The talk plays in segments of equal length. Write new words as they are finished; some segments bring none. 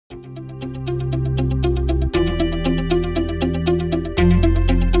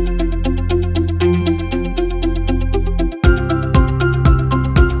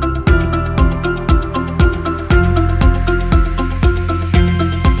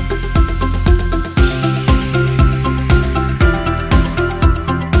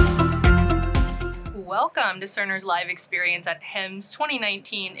to Cerner's live experience at HIMSS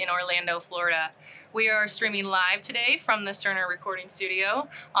 2019 in Orlando, Florida. We are streaming live today from the Cerner recording studio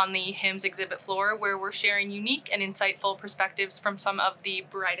on the HIMSS exhibit floor, where we're sharing unique and insightful perspectives from some of the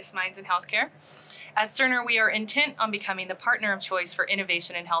brightest minds in healthcare. At Cerner, we are intent on becoming the partner of choice for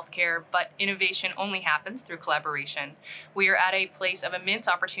innovation in healthcare, but innovation only happens through collaboration. We are at a place of immense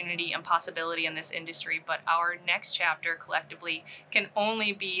opportunity and possibility in this industry, but our next chapter collectively can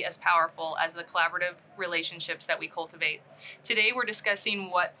only be as powerful as the collaborative relationships that we cultivate. Today, we're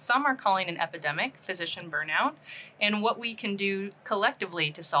discussing what some are calling an epidemic, physician burnout, and what we can do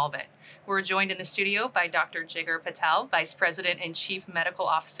collectively to solve it. We're joined in the studio by Dr. Jigar Patel, Vice President and Chief Medical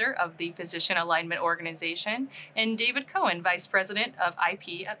Officer of the Physician Alignment Organization, and David Cohen, Vice President of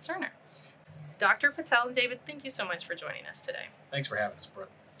IP at Cerner. Dr. Patel and David, thank you so much for joining us today. Thanks for having us, Brooke.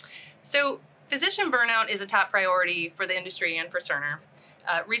 So, physician burnout is a top priority for the industry and for Cerner.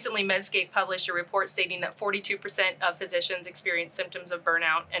 Recently, Medscape published a report stating that 42% of physicians experience symptoms of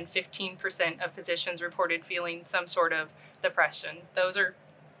burnout and 15% of physicians reported feeling some sort of depression. Those are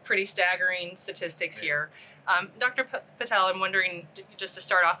pretty staggering statistics here. Dr. Patel, I'm wondering, just to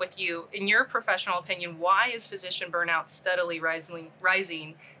start off with you, in your professional opinion, why is physician burnout steadily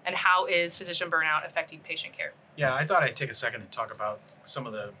rising, and how is physician burnout affecting patient care? Yeah, I thought I'd take a second and talk about some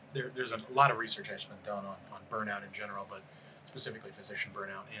of the, there's a lot of research that's been done on burnout in general, but specifically physician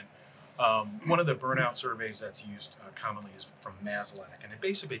burnout. And one of the burnout surveys that's used commonly is from Maslach, and it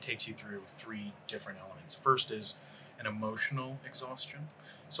basically takes you through three different elements. First is an emotional exhaustion,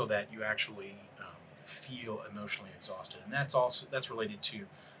 so that you actually feel emotionally exhausted, and that's related to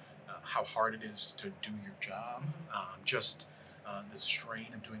how hard it is to do your job, the strain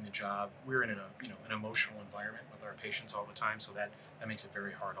of doing the job. We're in an emotional environment with our patients all the time, so that makes it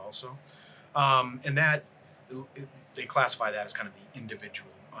very hard also. And they classify that as kind of the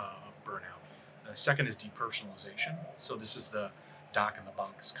individual burnout. The second is depersonalization. So this is the doc in the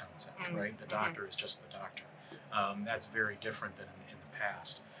box concept, right? The doctor is just the doctor. That's very different than in the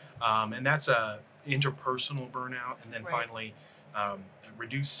past. And that's a interpersonal burnout. And then finally, a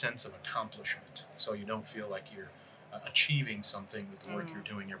reduced sense of accomplishment. So you don't feel like you're achieving something with the work you're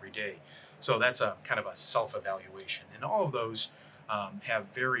doing every day. So that's a kind of a self-evaluation. And all of those have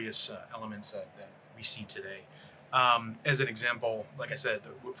various elements that we see today. As an example, like I said,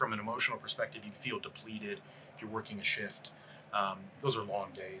 from an emotional perspective, you feel depleted if you're working a shift. Those are long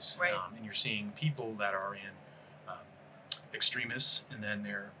days. And you're seeing people that are in extremists, and then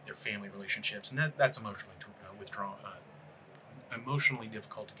their family relationships, and that's emotionally withdrawn, emotionally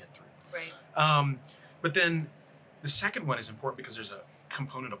difficult to get through. But then the second one is important because there's a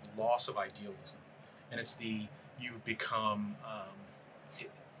component of loss of idealism, and it's you've become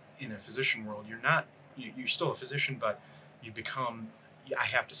in a physician world, you're still a physician, but you've become, I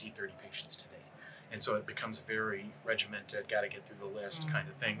have to see 30 patients today, and so it becomes a very regimented, got to get through the list kind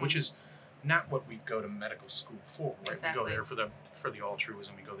of thing, which is not what we go to medical school for, right? Exactly. We go there for the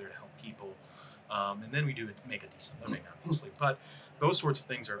altruism. We go there to help people, and then we do make a decent living, obviously. But those sorts of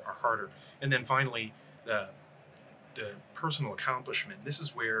things are harder. And then finally, the personal accomplishment. This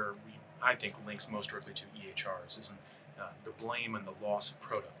is where I think links most directly to EHRs, isn't the blame and the loss of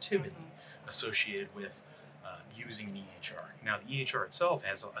productivity associated with using an EHR. Now, the EHR itself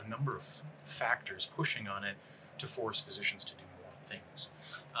has a number of factors pushing on it to force physicians to do more things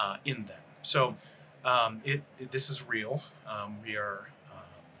in them. So this is real. We are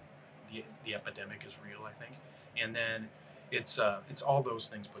the epidemic is real, I think, and then it's all those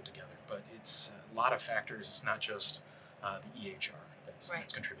things put together. But it's a lot of factors. It's not just the EHR that's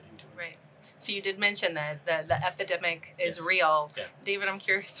contributing to it. Right. So you did mention that the epidemic is real. Yeah. David, I'm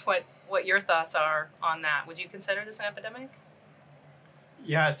curious what your thoughts are on that. Would you consider this an epidemic?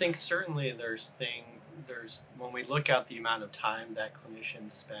 Yeah, I think certainly there's when we look at the amount of time that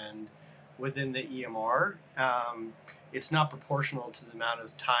clinicians spend within the EMR, it's not proportional to the amount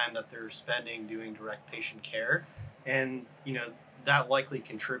of time that they're spending doing direct patient care. And, that likely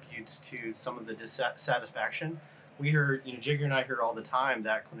contributes to some of the dissatisfaction. We hear, Jigar and I hear all the time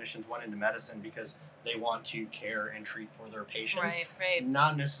that clinicians went into medicine because they want to care and treat for their patients,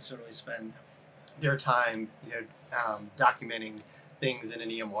 not necessarily spend their time, documenting things in an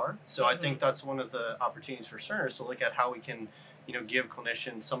EMR. So I think that's one of the opportunities for Cerner is to look at how we can, give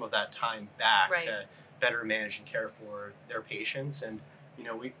clinicians some of that time back to better manage and care for their patients. And,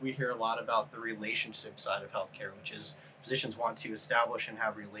 we hear a lot about the relationship side of healthcare, which is physicians want to establish and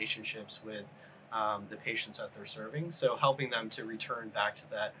have relationships with the patients that they're serving. So helping them to return back to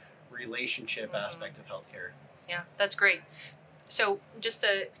that relationship aspect of healthcare. Yeah, that's great. So just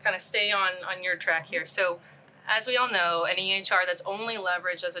to kind of stay on your track here. So As we all know, an EHR that's only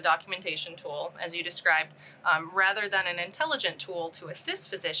leveraged as a documentation tool, as you described, rather than an intelligent tool to assist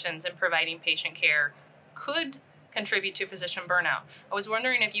physicians in providing patient care, could contribute to physician burnout. I was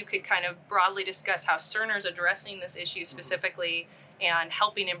wondering if you could kind of broadly discuss how Cerner is addressing this issue specifically and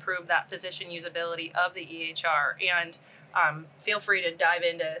helping improve that physician usability of the EHR. And feel free to dive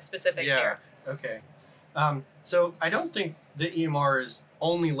into specifics here. Okay. So I don't think the EMR is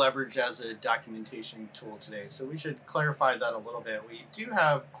only leveraged as a documentation tool today. So we should clarify that a little bit. We do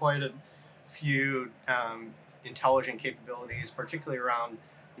have quite a few intelligent capabilities, particularly around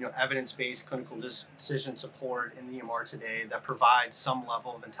evidence-based clinical decision support in the EMR today that provides some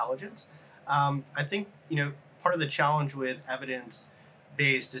level of intelligence. I think part of the challenge with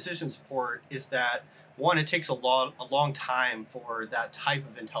evidence-based decision support is that one, it takes a long time for that type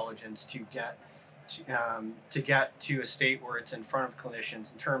of intelligence to get to a state where it's in front of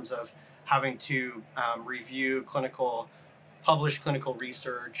clinicians in terms of having to review published clinical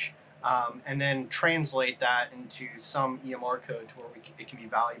research, and then translate that into some EMR code to where it can be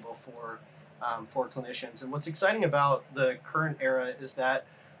valuable for clinicians. And what's exciting about the current era is that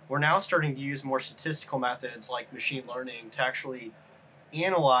we're now starting to use more statistical methods like machine learning to actually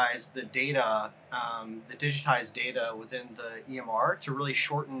analyze the data, the digitized data within the EMR to really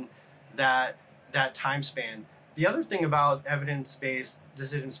shorten that time span. The other thing about evidence-based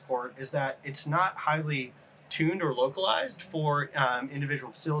decision support is that it's not highly tuned or localized for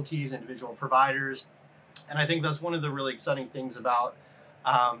individual facilities, individual providers. And I think that's one of the really exciting things about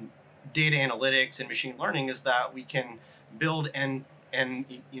data analytics and machine learning is that we can build N+1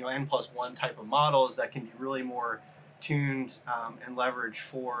 type of models that can be really more tuned and leveraged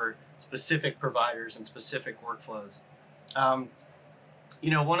for specific providers and specific workflows.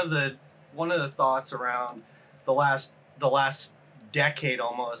 One of the thoughts around the last decade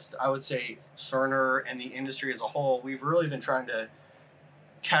almost, I would say Cerner and the industry as a whole, we've really been trying to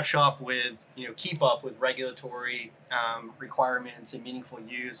keep up with regulatory requirements and meaningful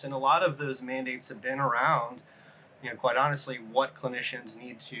use. And a lot of those mandates have been around, quite honestly, what clinicians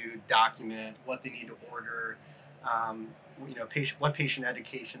need to document, what they need to order, what patient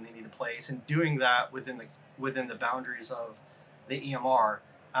education they need to place, and doing that within the boundaries of the EMR.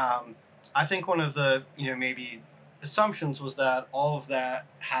 I think one of the maybe assumptions was that all of that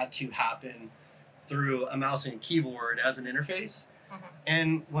had to happen through a mouse and keyboard as an interface. Mm-hmm.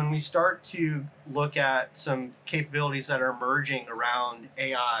 And when we start to look at some capabilities that are emerging around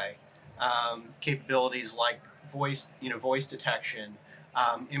AI, capabilities like voice detection,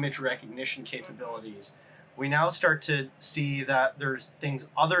 image recognition capabilities, we now start to see that there's things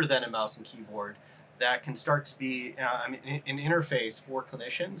other than a mouse and keyboard that can start to be an interface for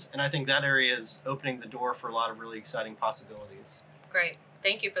clinicians. And I think that area is opening the door for a lot of really exciting possibilities. Great.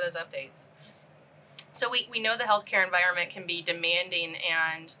 Thank you for those updates. So we know the healthcare environment can be demanding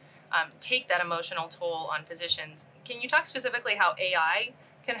and take that emotional toll on physicians. Can you talk specifically how AI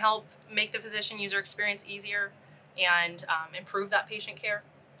can help make the physician user experience easier and improve that patient care?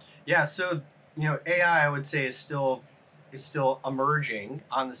 Yeah, so AI, I would say, is still emerging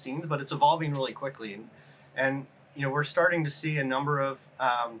on the scenes, but it's evolving really quickly. And we're starting to see a number of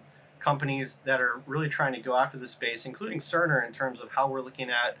companies that are really trying to go after the space, including Cerner, in terms of how we're looking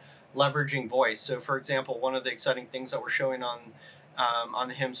at leveraging voice. So, for example, one of the exciting things that we're showing on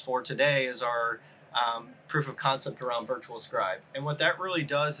the HIMSS floor today is our proof of concept around virtual scribe. And what that really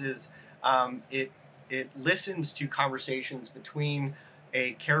does is it listens to conversations between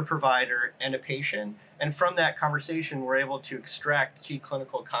a care provider and a patient. And from that conversation, we're able to extract key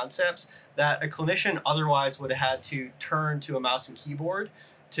clinical concepts that a clinician otherwise would have had to turn to a mouse and keyboard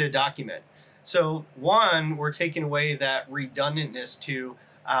to document. So one, we're taking away that redundantness to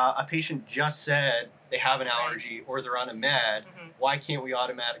a patient just said they have an allergy or they're on a med. Mm-hmm. Why can't we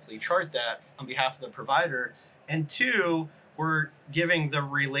automatically chart that on behalf of the provider? And two, we're giving the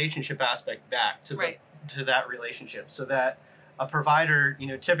relationship aspect back to that relationship, so that a provider,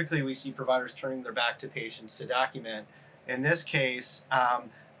 typically we see providers turning their back to patients to document. In this case,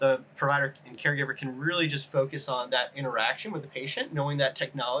 the provider and caregiver can really just focus on that interaction with the patient, knowing that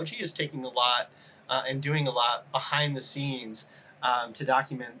technology is taking a lot and doing a lot behind the scenes to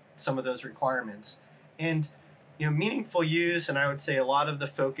document some of those requirements. And meaningful use, and I would say a lot of the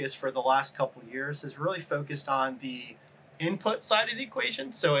focus for the last couple of years has really focused on the input side of the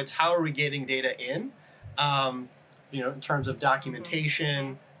equation. So it's how are we getting data in? In terms of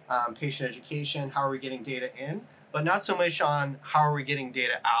documentation, patient education, how are we getting data in, but not so much on how are we getting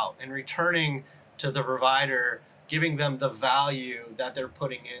data out and returning to the provider, giving them the value that they're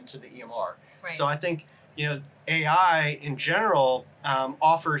putting into the EMR. Right. So I think, AI in general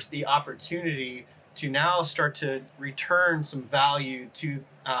offers the opportunity now start to return some value to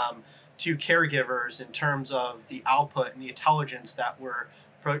caregivers in terms of the output and the intelligence that we're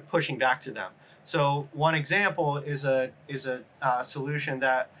pushing back to them. So one example is a solution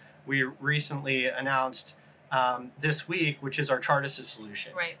that we recently announced this week, which is our Chart Assist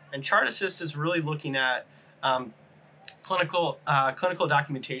solution. Right. And Chart Assist is really looking at clinical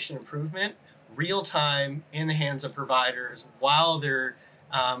documentation improvement, real time in the hands of providers while they're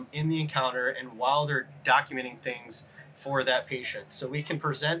in the encounter and while they're documenting things for that patient. So we can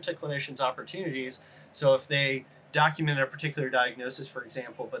present to clinicians opportunities. So if they documented a particular diagnosis, for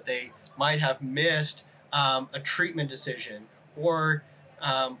example, but they might have missed a treatment decision, or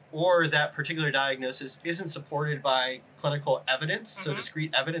that particular diagnosis isn't supported by clinical evidence, so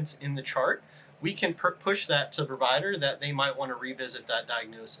discrete evidence in the chart, we can push that to the provider that they might want to revisit that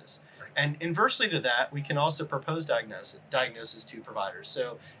diagnosis. And inversely to that, we can also propose diagnosis to providers.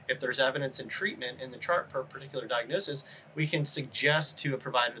 So if there's evidence in treatment in the chart for a particular diagnosis, we can suggest to a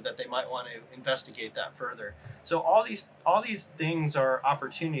provider that they might want to investigate that further. So all these things are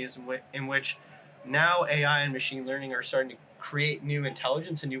opportunities in which now AI and machine learning are starting to create new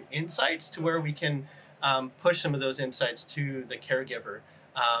intelligence and new insights to where we can push some of those insights to the caregiver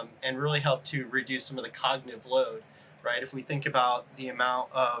and really help to reduce some of the cognitive load. Right? If we think about the amount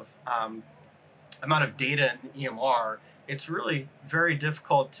of data in the EMR, it's really very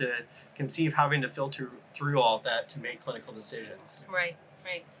difficult to conceive having to filter through all of that to make clinical decisions. Right.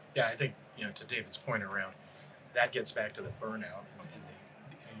 Right. Yeah, I think, to David's point around, that gets back to the burnout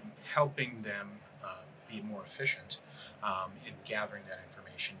and helping them be more efficient in gathering that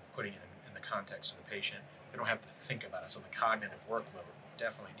information, putting it in the context of the patient. They don't have to think about it, so the cognitive workload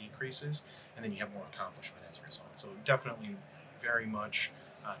definitely decreases, and then you have more accomplishment as a result. So definitely very much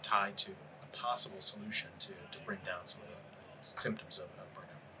tied to a possible solution to bring down some of the symptoms of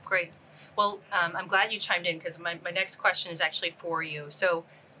burnout. Great. Well, I'm glad you chimed in, because my next question is actually for you. So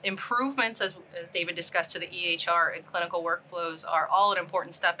improvements, as David discussed, to the EHR and clinical workflows are all an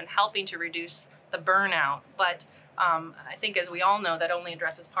important step in helping to reduce the burnout. But I think, as we all know, that only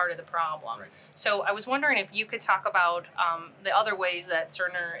addresses part of the problem. Right. So I was wondering if you could talk about the other ways that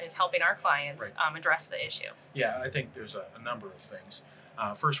Cerner is helping our clients address the issue. Yeah, I think there's a number of things.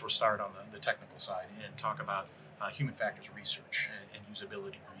 First, we'll start on the technical side and talk about human factors research and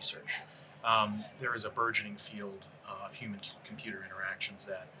usability research. There is a burgeoning field of human-computer interactions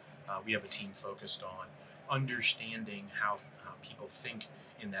that we have a team focused on, understanding how people think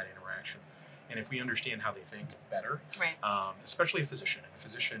in that interaction. And if we understand how they think better, especially a physician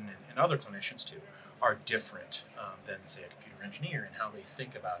and other clinicians too, are different than, say, a computer engineer and how they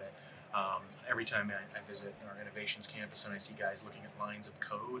think about it. Every time I visit our innovations campus and I see guys looking at lines of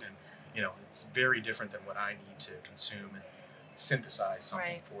code, and it's very different than what I need to consume and synthesize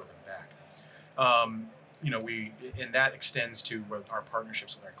something for them back. And that extends to our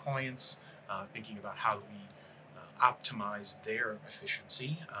partnerships with our clients, thinking about how we optimize their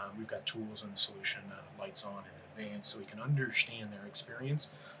efficiency. We've got tools in the solution, lights on in advance, so we can understand their experience,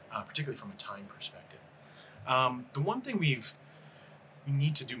 particularly from a time perspective. The one thing we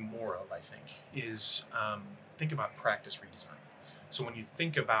need to do more of, I think, is think about practice redesign. So when you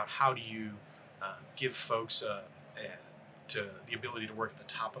think about how do you give folks to the ability to work at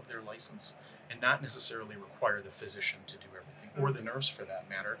the top of their license and not necessarily require the physician to do everything, or the nurse for that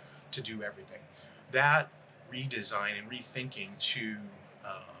matter, to do everything. That redesign and rethinking to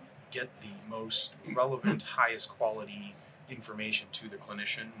get the most relevant, highest quality information to the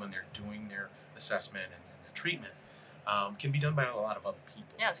clinician when they're doing their assessment and the treatment can be done by a lot of other people.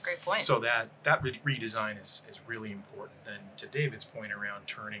 Yeah, that's a great point. So that redesign is really important. Then to David's point around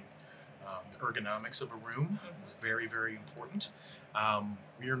turning the ergonomics of a room is very, very important.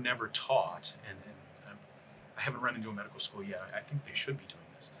 We are never taught, and I haven't run into a medical school yet. I think they should be doing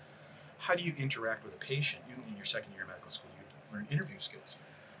this. How do you interact with a patient? You in your second year of medical school, you learn interview skills.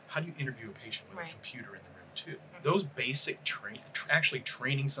 How do you interview a patient with a computer in the room too? Those basic actually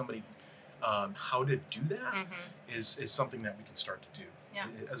training somebody how to do that is something that we can start to do,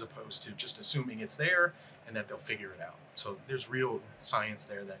 as opposed to just assuming it's there and that they'll figure it out. So there's real science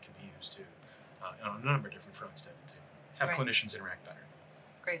there that can be used to on a number of different fronts to have clinicians interact better.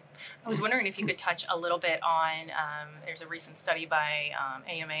 Great. I was wondering if you could touch a little bit on, there's a recent study by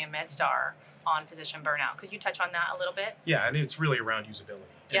AMA and MedStar on physician burnout. Could you touch on that a little bit? Yeah, and it's really around usability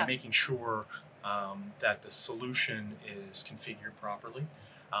and making sure that the solution is configured properly.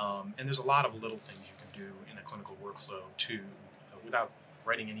 And there's a lot of little things you can do in a clinical workflow without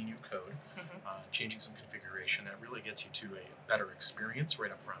writing any new code, changing some configuration that really gets you to a better experience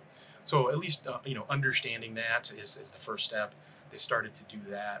right up front. So at least understanding that is the first step. They started to do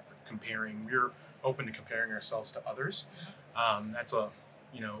that, comparing. We're open to comparing ourselves to others. That's a,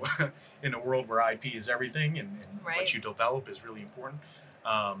 you know, in a world where IP is everything and Right. what you develop is really important.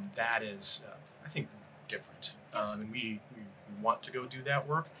 That is, I think, different. And we want to go do that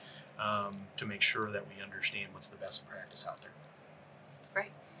work to make sure that we understand what's the best practice out there.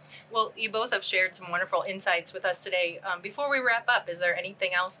 Right. Well, you both have shared some wonderful insights with us today. Before we wrap up, is there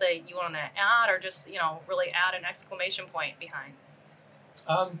anything else that you want to add, or just really add an exclamation point behind?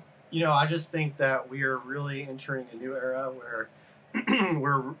 I just think that we are really entering a new era where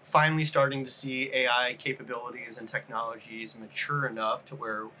we're finally starting to see AI capabilities and technologies mature enough to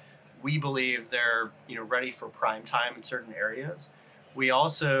where we believe they're ready for prime time in certain areas. We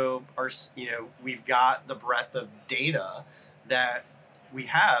also are we've got the breadth of data that we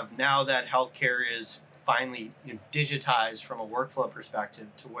have now that healthcare is finally digitized from a workflow perspective,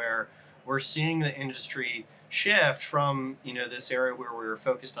 to where we're seeing the industry shift from this area where we were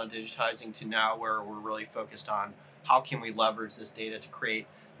focused on digitizing to now where we're really focused on how can we leverage this data to create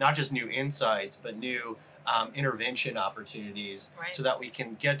not just new insights but new intervention opportunities, Right. so that we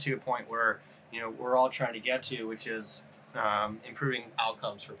can get to a point where we're all trying to get to, which is improving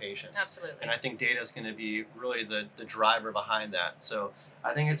outcomes for patients. Absolutely. And I think data is going to be really the driver behind that. So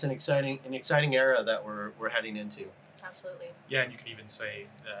I think it's an exciting era that we're heading into. Absolutely. Yeah, and you could even say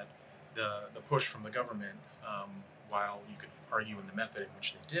that the push from the government, while you could argue in the method in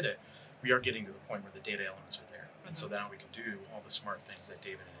which they did it, we are getting to the point where the data elements are there. And so now we can do all the smart things that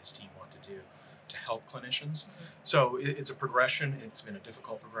David and his team want to do to help clinicians. So it's a progression. It's been a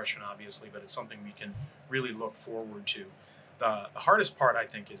difficult progression, obviously, but it's something we can really look forward to. The hardest part, I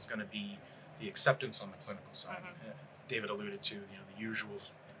think, is going to be the acceptance on the clinical side. David alluded to, the usual,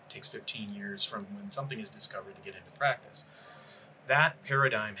 it takes 15 years from when something is discovered to get into practice. That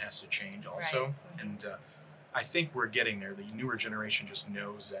paradigm has to change also. Right. And I think we're getting there. The newer generation just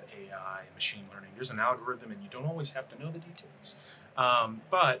knows that AI, machine learning, there's an algorithm and you don't always have to know the details.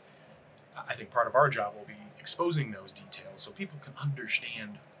 But I think part of our job will be exposing those details so people can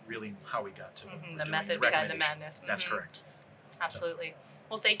understand really how we got to what we're The doing, method the behind the recommendation. madness. That's correct. Absolutely.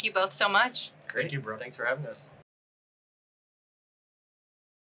 Well, thank you both so much. Great. Thank you, bro. Thanks for having us.